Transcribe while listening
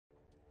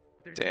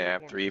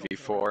Damn,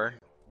 3v4.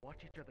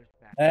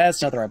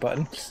 That's not the right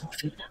button.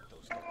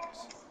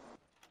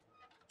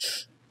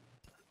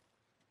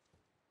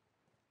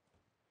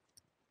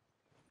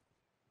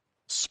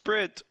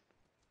 Sprint!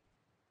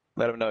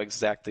 Let them know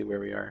exactly where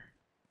we are.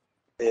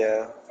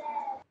 Yeah.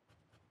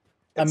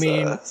 I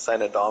mean, a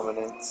sign of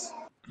dominance.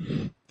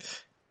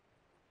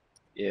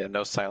 Yeah,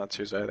 no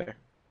silencers either.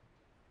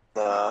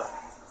 Nah.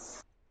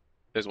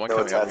 There's one No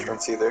coming over here.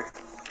 attachments either.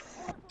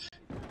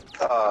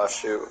 Ah,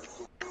 shoot.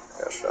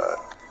 Got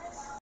shot.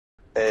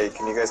 Hey,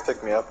 can you guys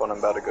pick me up when I'm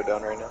about to go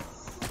down right now?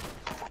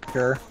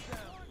 sure.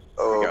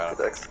 Oh,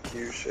 good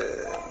execution.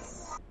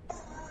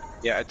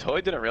 Yeah, I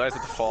totally didn't realize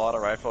that the full auto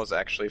rifle is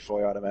actually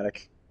fully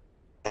automatic.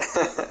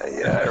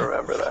 Yeah, I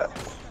remember that.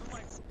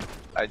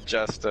 I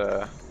just,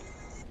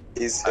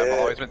 He's I've hit.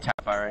 always been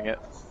tap firing it.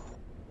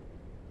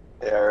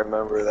 Yeah, I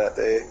remember that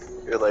day.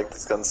 You're like,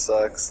 this gun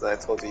sucks, and I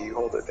told you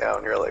hold it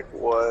down. You're like,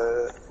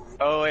 what?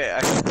 Oh wait,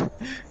 I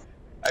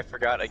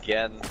forgot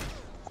again.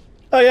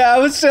 Oh yeah, I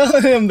was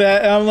telling him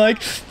that, and I'm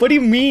like, what do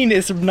you mean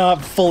it's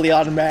not fully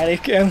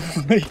automatic? And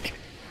like...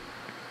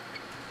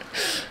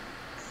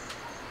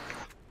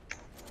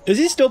 Is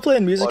he still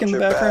playing music Watch in the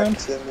your background?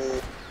 back,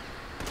 Timmy.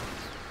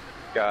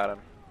 Got him.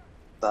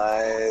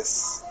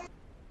 Nice.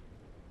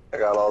 I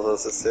got all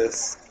those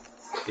assists.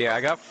 Yeah,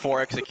 I got 4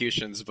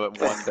 executions, but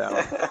 1 down.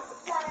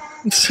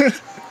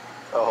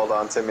 Oh, hold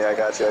on, Timmy. I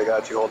got you.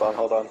 Hold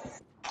on.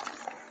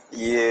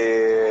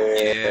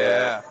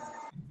 Yeah.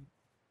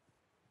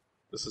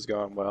 This is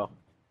going well.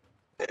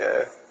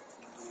 Yeah.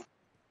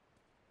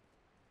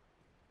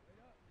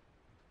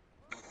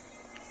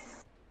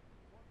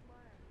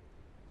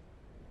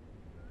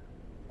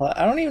 Well,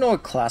 I don't even know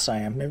what class I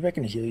am. Maybe I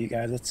can heal you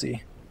guys. Let's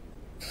see.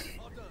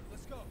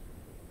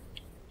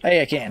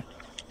 Hey, I can.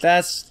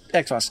 That's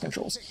Xbox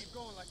controls.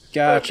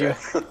 Gotcha.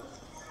 Okay.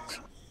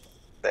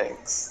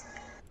 Thanks.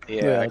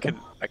 Yeah,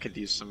 I could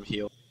use some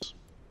heals.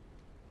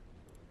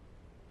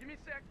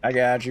 I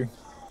got you.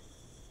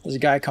 There's a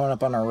guy coming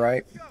up on our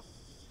right.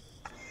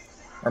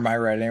 Or my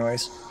right,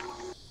 anyways.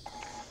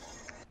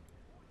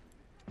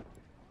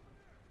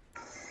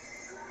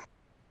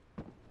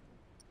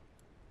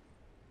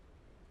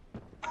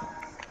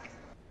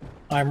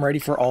 I'm ready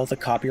for all the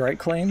copyright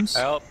claims.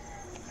 Help!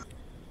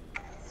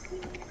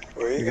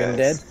 Where are you You're guys? getting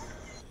dead?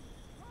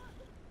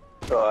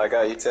 Oh, I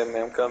got you, Timmy.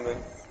 I'm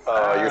coming.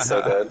 Oh, you're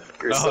so dead.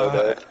 You're so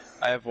dead.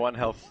 I have 1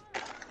 health.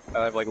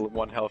 I have like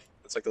 1 health.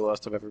 It's like the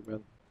lowest I've ever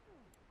been.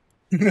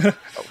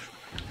 Oh.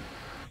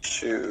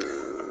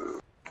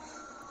 Shoot.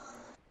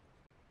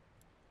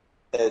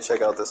 Hey,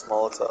 check out this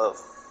Molotov.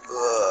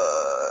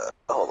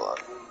 Hold on.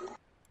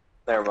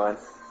 Never mind.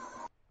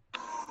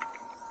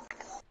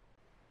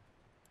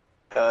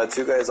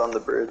 2 guys on the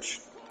bridge.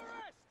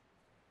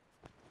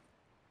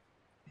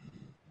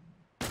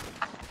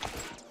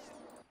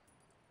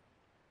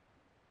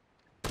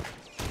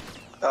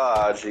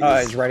 Ah, jeez. Oh,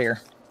 he's right here.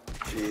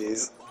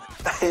 Jeez.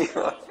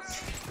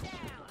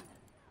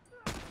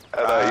 I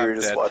thought you were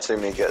just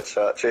watching me get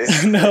shot,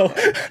 Chase. No.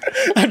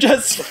 I'm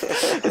just...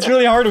 It's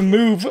really hard to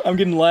move. I'm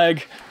getting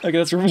lag. I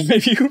guess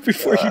revive you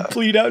before you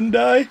bleed out and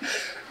die.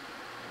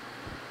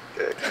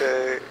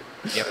 Okay.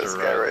 You have This to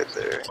guy run. right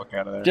there. Fuck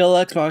out of there. Still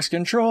Xbox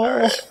controls.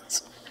 Right.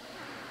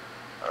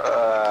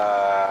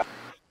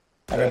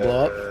 I'm gonna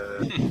blow up.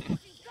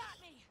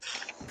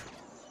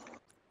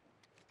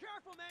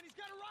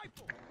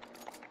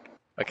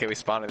 Okay, we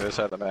spawned on the other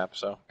side of the map,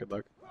 so good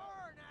luck.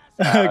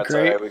 That's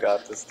Great. alright, we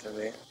got this,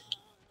 Timmy.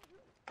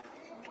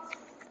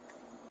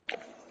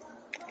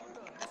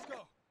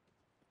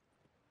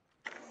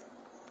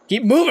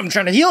 Keep moving, I'm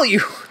trying to heal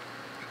you.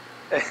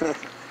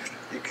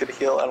 You could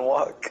heal and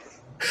walk.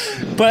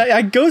 But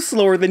I go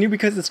slower than you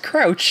because it's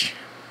crouch.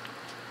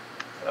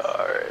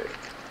 Alright.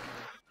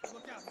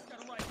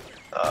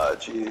 Ah,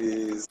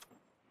 jeez.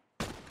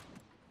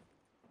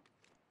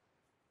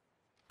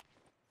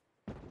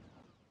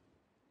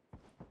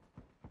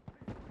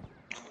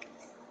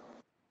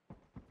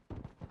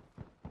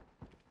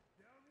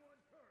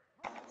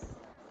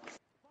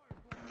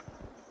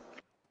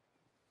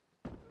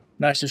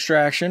 Nice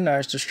distraction,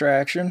 nice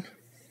distraction.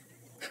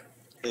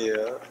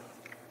 Yeah.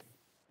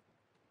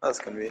 That's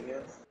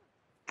convenient.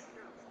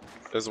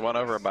 There's one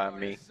over by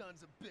me.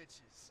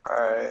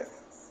 Alright.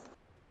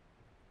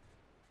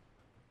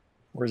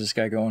 Where's this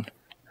guy going?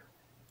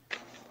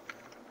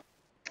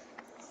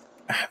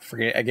 Ah,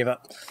 forget it, I give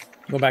up.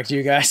 Go back to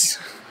you guys.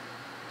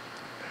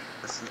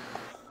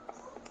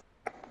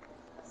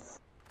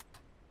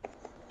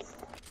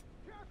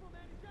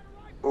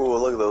 Ooh,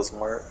 look at those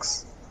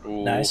marks.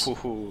 Ooh, Nice.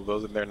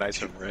 Those are they're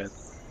nice and red.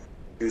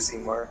 Juicy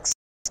marks.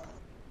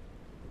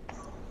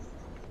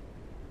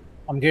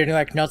 I'm getting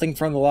like nothing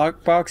from the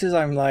lock boxes.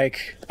 I'm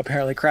like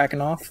apparently cracking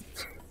off.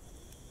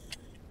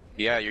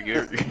 Yeah,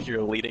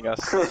 you're leading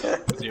us.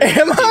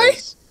 Am I?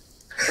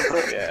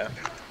 Yeah.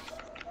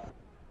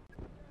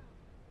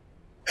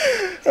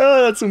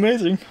 Oh, that's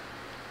amazing.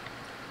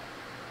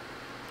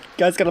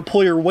 Guys, gotta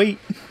pull your weight.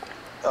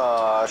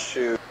 Aw,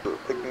 shoot.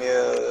 Pick me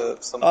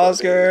up. Somebody.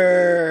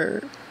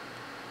 Oscar.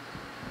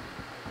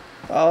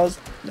 I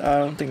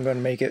don't think I'm gonna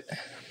make it.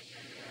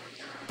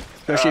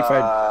 Especially if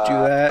I do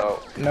that. No.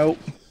 Nope.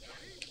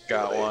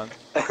 Got one.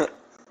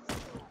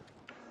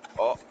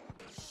 Oh.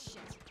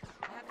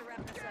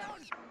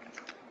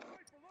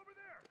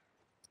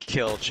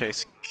 Kill,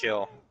 Chase,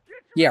 kill.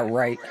 Yeah,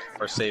 right.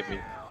 Or save me.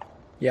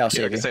 Yeah, I'll Yeah,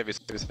 save you. save me,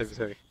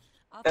 save me.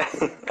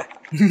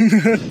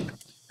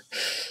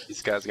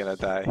 This guy's gonna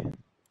die.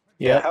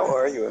 Yeah, Yep. how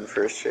are you in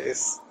first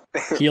chase?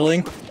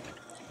 Healing.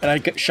 And I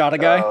shot a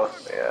guy. Oh,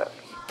 yeah.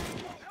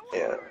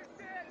 Yeah.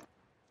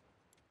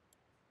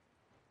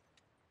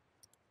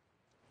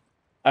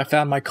 I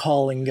found my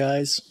calling,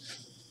 guys.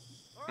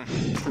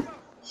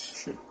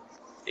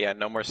 Yeah,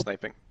 no more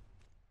sniping.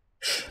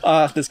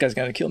 This guy's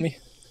gonna kill me.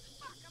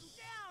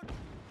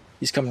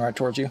 He's coming right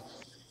towards you.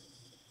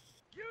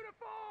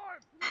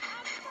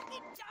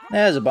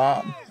 There's a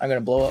bomb. I'm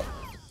gonna blow up.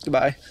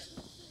 Goodbye.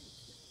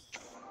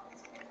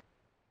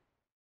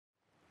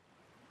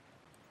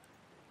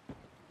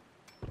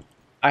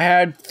 I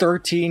had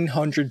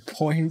 1,300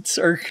 points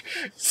or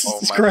Oh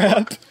my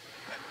scrap.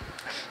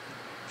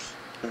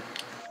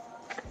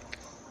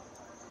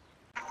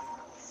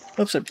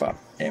 Oops, I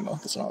popped ammo.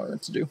 That's not what I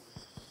meant to do.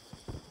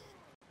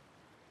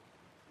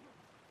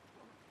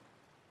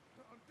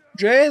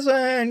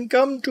 Jason,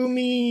 come to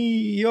me.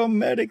 Your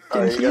medic Oh,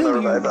 can you heal gonna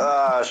revive? you.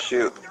 Ah,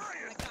 shoot.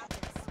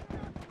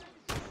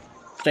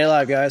 Stay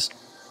alive, guys.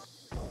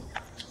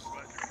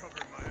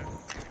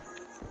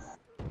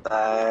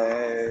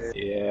 Nice.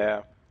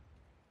 Yeah.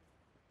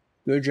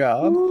 Good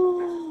job.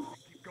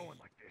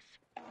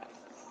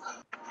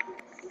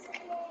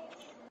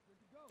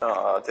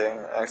 Oh, dang.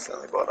 I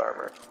accidentally bought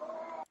armor.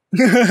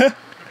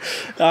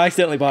 I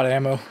accidentally bought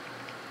ammo.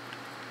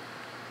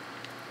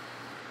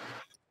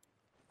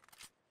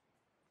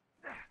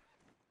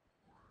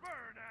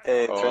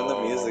 Hey, turn the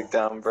Oh. music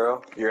down,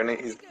 bro.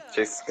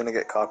 Jason's gonna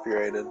get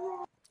copyrighted.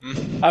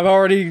 I've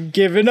already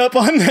given up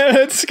on that.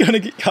 It's gonna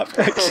get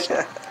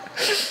copyrighted.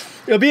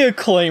 It'll be a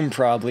claim,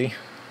 probably.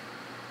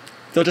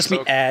 They'll just be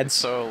ads.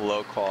 So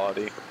low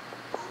quality.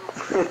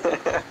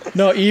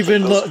 No,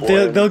 even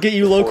they'll get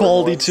you low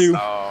quality too.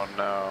 Oh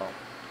no.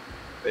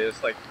 They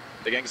just like,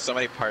 they're getting so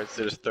many parts,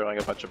 they're just throwing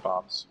a bunch of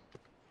bombs.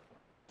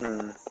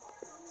 Hmm.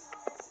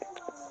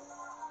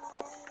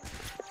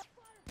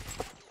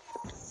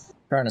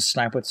 Trying to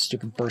snipe with a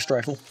stupid burst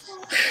rifle.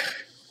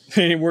 It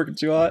ain't working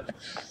too hot.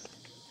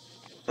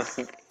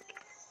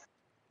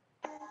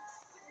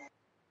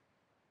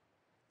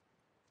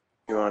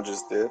 You wanna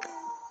just dip?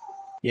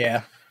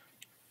 Yeah.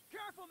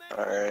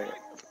 Alright.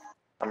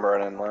 I'm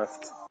running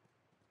left.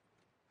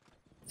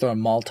 Throwing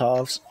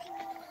Molotovs.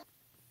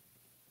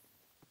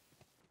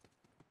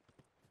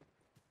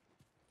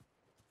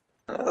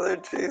 Oh, they're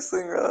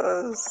chasing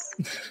us.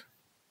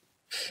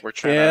 We're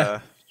trying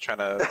Yeah.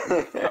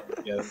 to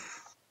yeah.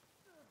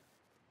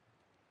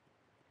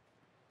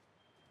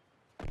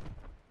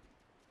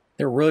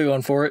 They're really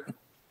going for it.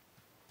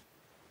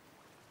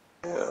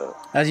 Yeah.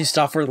 As you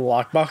stop for the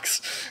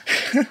lockbox.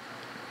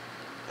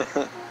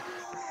 I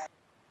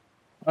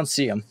don't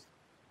see him.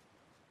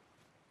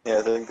 Yeah,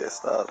 I think they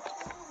stopped.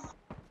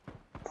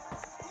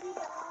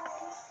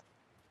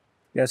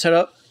 Yeah, let's head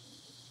up.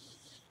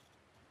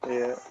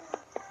 Yeah.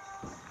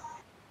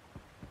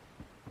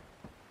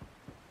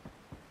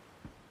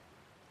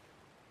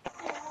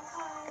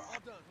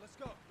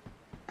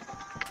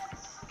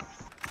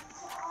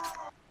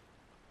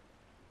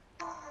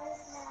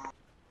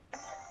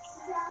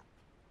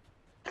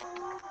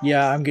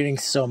 Yeah, I'm getting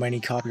so many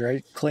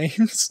copyright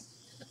claims.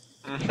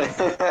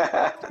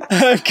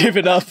 I've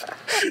given up.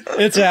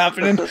 It's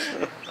happening.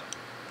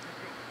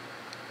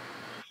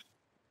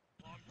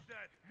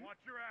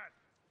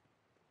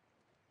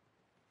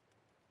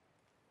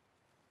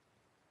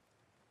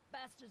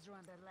 Bastards are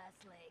on their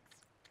last legs.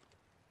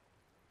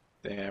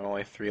 Damn,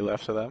 only 3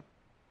 left of them.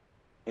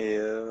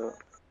 Yeah.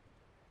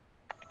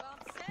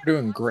 We're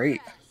doing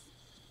great.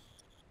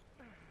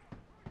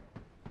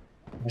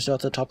 We're still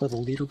at the top of the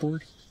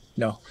leaderboard?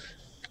 No.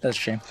 That's a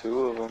shame. 2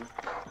 of them.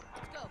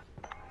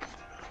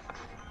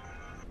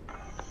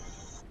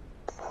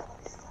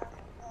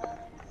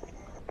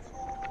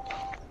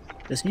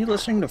 Is he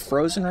listening to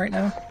Frozen right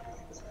now?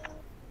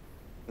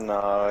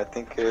 No, I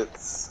think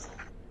it's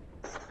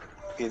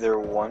either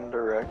One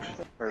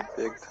Direction or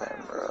Big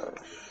Time Rush.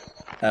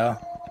 Oh,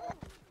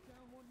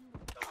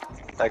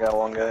 I got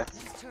one guy.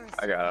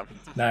 I got him.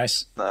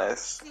 nice.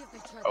 Nice.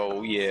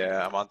 Oh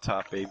yeah, I'm on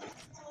top, baby.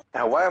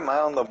 Now, why am I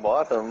on the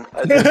bottom?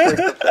 I just picked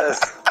the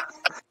best.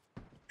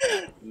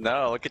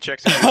 No, look at your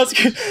I was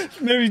execution.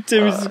 Maybe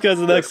Timmy's because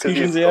of the That's 'cause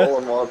you executions, stole yeah.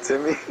 them all,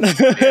 Timmy.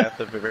 Yeah, at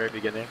the very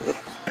beginning.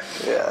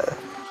 Yeah.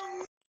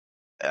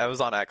 I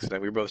was on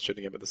accident. We were both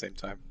shooting him at the same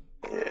time.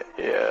 Yeah.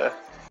 Yeah.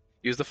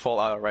 Use the full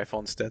auto rifle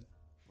instead.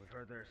 We've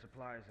heard there are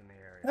supplies in the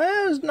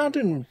area. I was not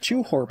doing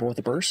too horrible with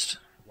the burst.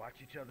 Watch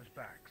each other's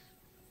backs.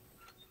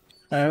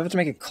 I have to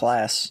make a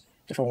class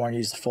if I want to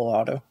use the full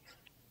auto.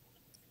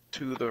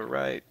 To the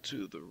right,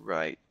 to the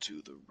right,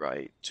 to the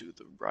right, to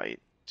the right,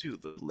 to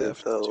the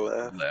left, To the to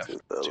left, the left, to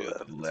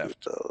the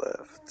left, to the left. to the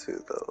left, to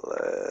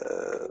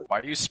the left.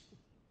 Why do you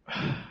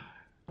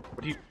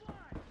What do you?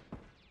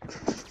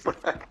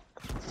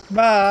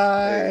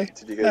 Bye. Hey,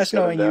 did you guys Nice get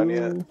him knowing down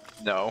you.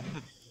 yet? No.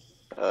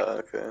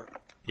 Okay.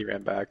 He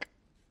ran back.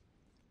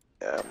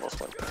 Yeah, I almost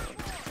went down.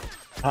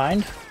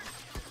 Behind?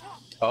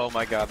 Oh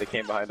my god, they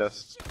came behind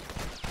us.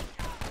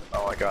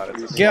 Oh my god,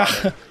 it's a Yeah.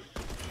 slaughter.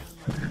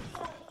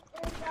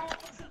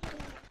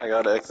 I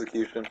got an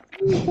execution.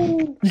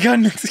 You got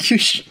an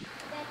execution.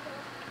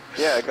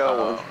 Yeah, I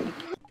got one.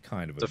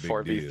 Kind of It's a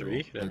a big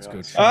 4v3. deal. Let's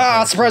go check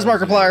Ah, out surprise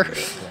ourselves Markiplier.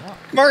 a clock.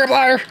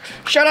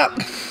 Markiplier! Shut up!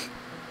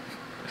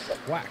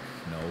 Whack.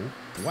 No.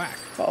 Whack.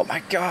 Oh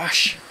my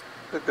gosh.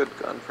 A good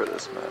gun for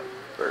this map.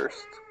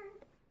 First.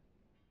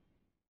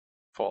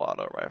 Full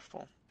auto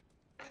rifle.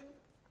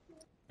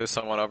 There's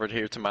someone over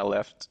here to my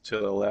left, to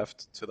the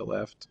left, to the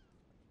left.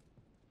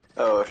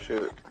 Oh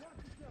shoot.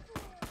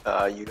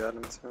 You got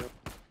him too.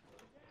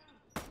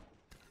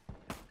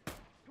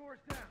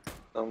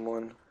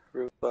 Someone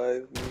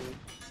revive me.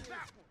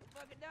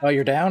 Oh,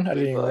 you're down? I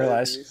didn't even Revive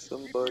realize. me,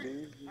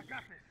 somebody.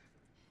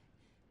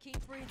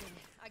 Keep breathing.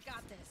 I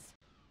got this.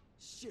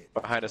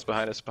 Behind us,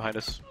 behind us, behind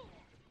us.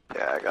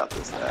 Yeah, I got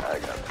this guy. I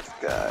got this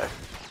guy.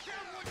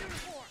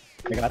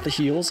 I got the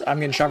heals. I'm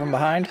getting shot from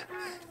behind.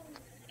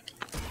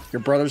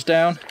 Your brother's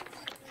down.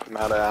 I'm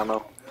out of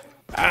ammo.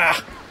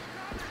 Ah!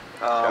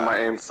 Oh, my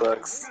aim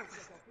sucks.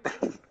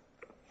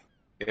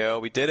 Yo,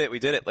 we did it, we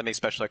did it. Let me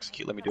special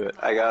execute, let me do it.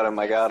 I got him.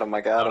 I got him. I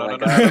got No, him.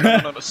 no, I no, got no, him. no,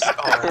 no, no, no.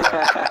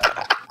 Oh.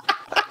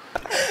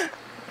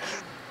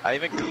 I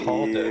even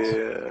called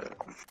it.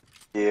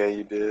 Yeah. Yeah,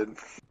 you did.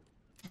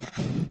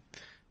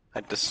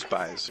 I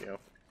despise you.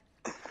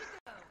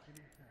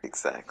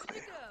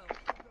 Exactly.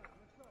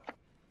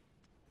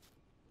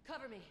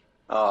 Cover me.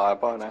 Oh, I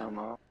bought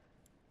ammo.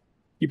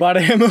 You bought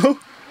ammo?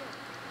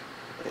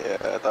 Yeah,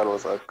 I thought it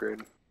was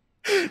upgrade.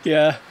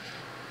 Yeah.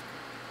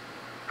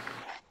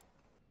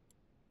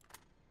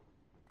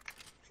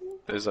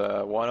 There's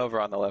one over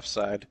on the left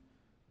side.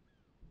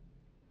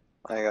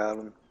 I got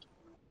him.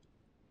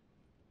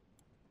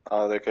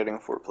 Oh, they're getting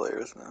 4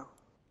 players now.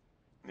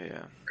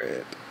 Yeah.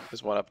 Great.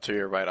 There's one up to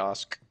your right,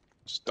 Osk.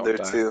 Just don't There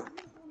die. are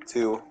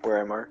two where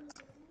I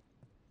marked.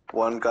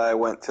 One guy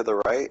went to the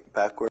right,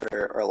 back where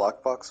our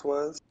lockbox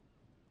was.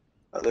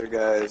 Other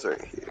guy's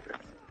right here.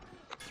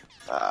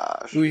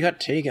 Ah, Ooh, you got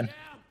taken.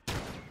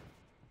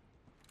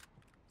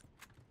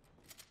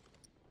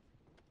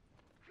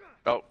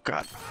 Oh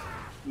god.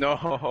 No,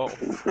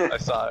 I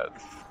saw it.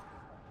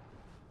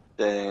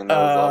 dang, that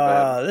was all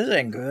bad. This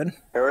ain't good.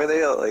 How are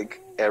they at,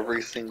 like,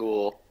 every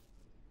single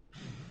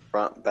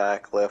front,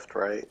 back, left,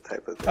 right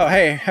type of thing? Oh,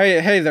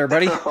 hey there,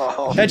 buddy.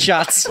 Oh,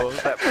 Headshots. What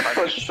was that punch?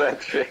 push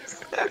that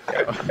chase.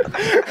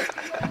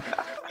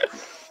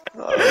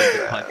 Oh,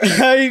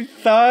 I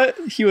thought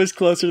he was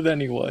closer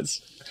than he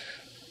was.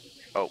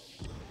 Oh,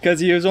 Because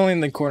he was only in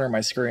the corner of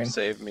my screen.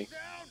 save me.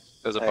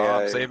 There's a Hey,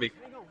 bomb, hey. save me.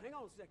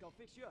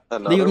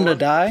 Another Leave him to one?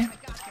 die.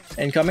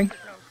 Incoming.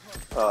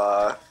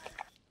 Firefly,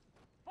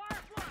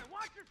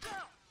 watch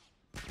yourself!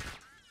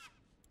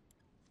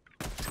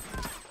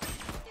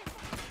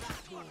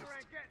 Fucker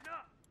ain't getting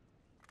up!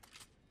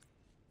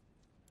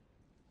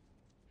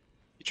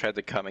 He tried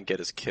to come and get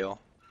his kill,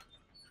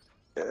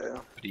 Yeah.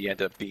 but he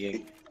ended up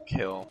being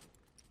kill.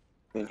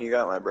 I mean, he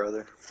got my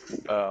brother.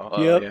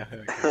 Oh, Yep. yeah.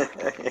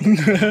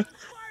 Okay.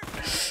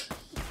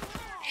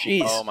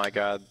 Jeez. Oh my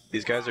god,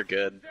 these guys are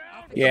good.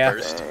 Yeah.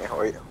 First. Dang, why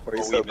are you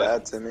Oh, so we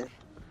bad to me?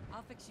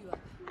 I'll fix you up.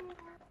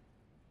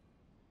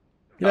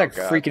 You're like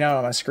God. freaking out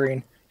on my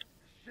screen.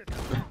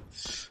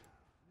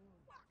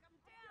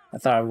 I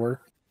thought it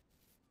worked.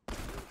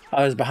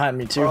 Oh, it was behind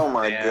me too. Oh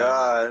my Damn.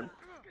 god.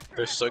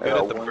 They're so I good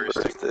got at the one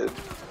bursting. bursted.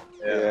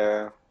 Yeah.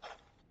 Yeah.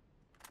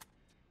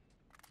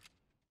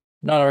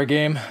 Not our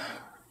game.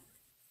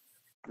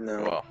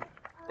 No. Well,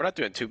 we're not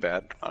doing too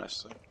bad,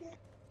 honestly.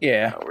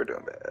 Yeah. No, we're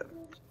doing bad.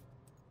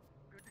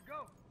 Good to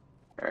go.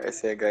 Alright, I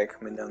see a guy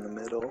coming down the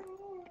middle.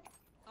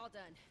 All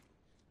done.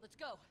 Let's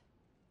go.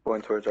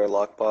 Going towards our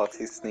lockbox.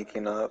 He's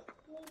sneaking up.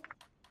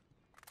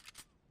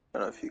 I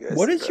don't know if you guys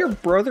What see is your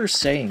that. brother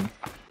saying?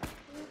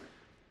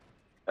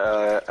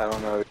 I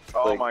don't know. He's,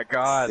 Oh like, my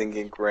god.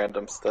 Singing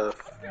random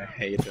stuff. I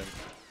hate him.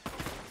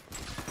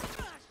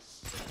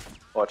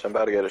 Watch, I'm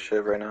about to get a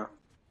shiv right now.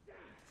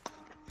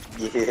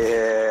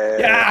 Yeah.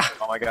 Yeah.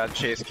 Oh my god,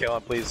 Chase, kill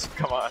him, please.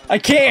 Come on. I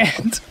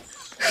can't.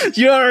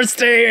 You don't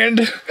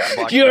understand.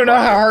 blocked, You don't know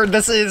blocked. how hard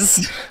this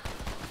is.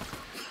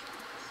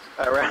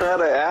 I ran out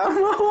of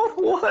ammo?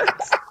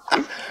 What?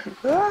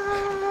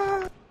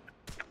 Ah.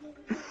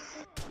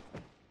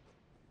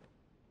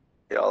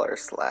 Y'all are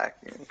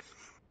slacking.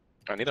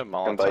 I need a And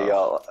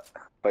Molotov.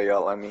 by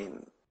y'all, I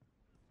mean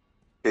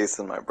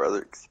Jason, my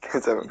brother, 'cause you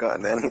guys haven't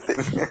gotten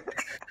anything yet.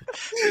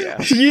 Yeah.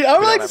 Yeah, I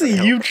would We like don't to have see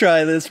any you help.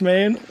 try this,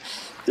 man.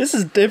 This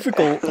is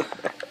difficult.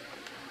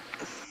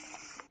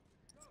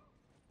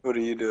 What are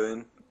you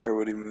doing? Or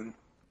what do you mean?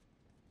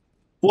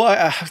 What?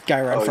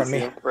 Guy right in Oh, front you of see me.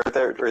 him? Right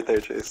there,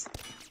 Chase.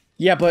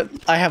 Yeah, but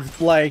I have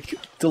like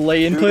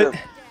delay Shoot input.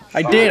 him.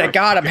 I Oh did. my I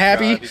got him. God,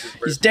 Happy. just He's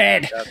burst.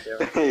 dead. God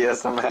damn it.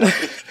 Yes, I'm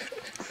happy.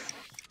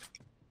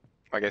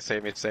 Okay,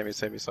 save me,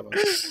 someone.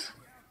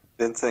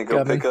 Vincent, go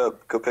Coming.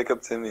 pick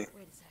up Timmy. Wait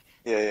a sec.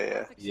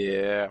 Yeah.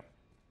 Yeah,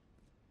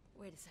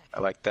 Wait a sec.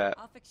 I like that.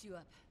 I'll fix you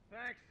up.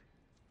 Thanks.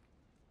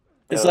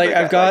 It's Yeah, like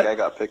that I've guy got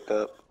got picked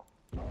up.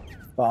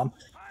 bomb.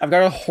 I've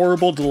got a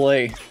horrible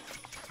delay.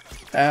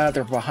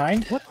 They're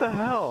behind. What the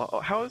hell? Oh,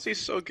 how is he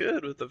so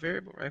good with the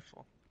variable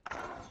rifle?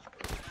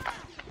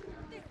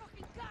 They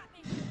fucking got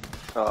me.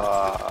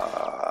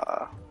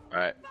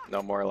 Alright,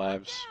 no more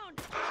lives.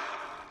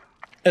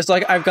 It's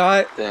like I've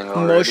got Dang,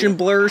 already? motion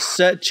blur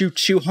set to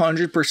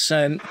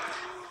 200%,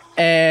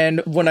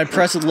 and when I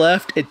press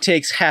left, it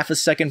takes half a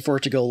second for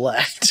it to go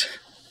left.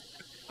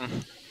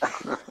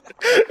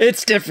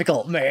 It's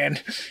difficult, man.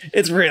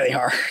 It's really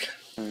hard.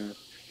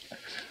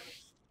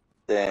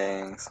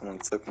 Dang, someone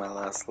took my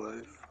last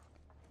life.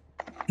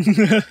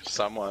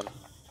 Someone.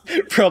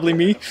 Probably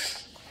me.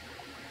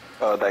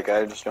 Oh, that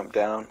guy just jumped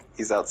down.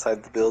 He's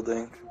outside the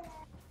building.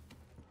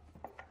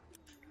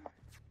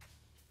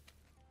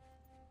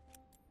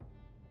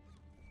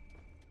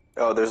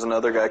 Oh, there's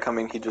another guy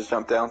coming. He just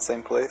jumped down,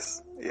 same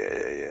place.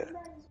 Yeah.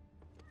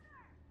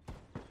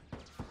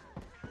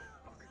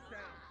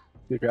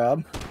 Good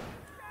job.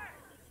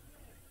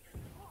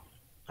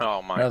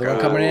 Oh my Another god.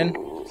 one coming in.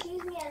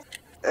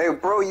 Hey,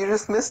 bro, you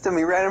just missed him.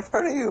 He ran in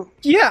front of you.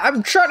 Yeah,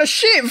 I'm trying to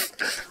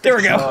shift. There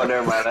we Oh, go.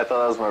 never mind. I thought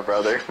that was my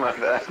brother. My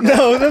bad.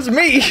 No, that's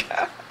me.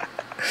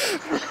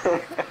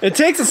 It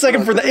takes a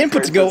second for the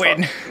input to go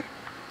in.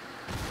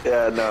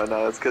 Yeah,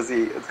 no, it's because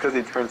he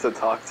turned to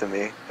talk to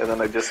me, and then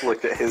I just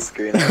looked at his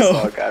screen and I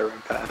saw a guy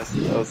run past.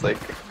 I was like,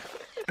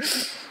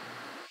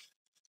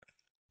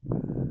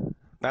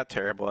 Not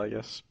terrible, I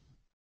guess.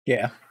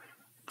 Yeah.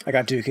 I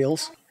got 2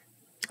 kills.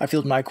 I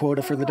filled my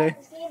quota for the day.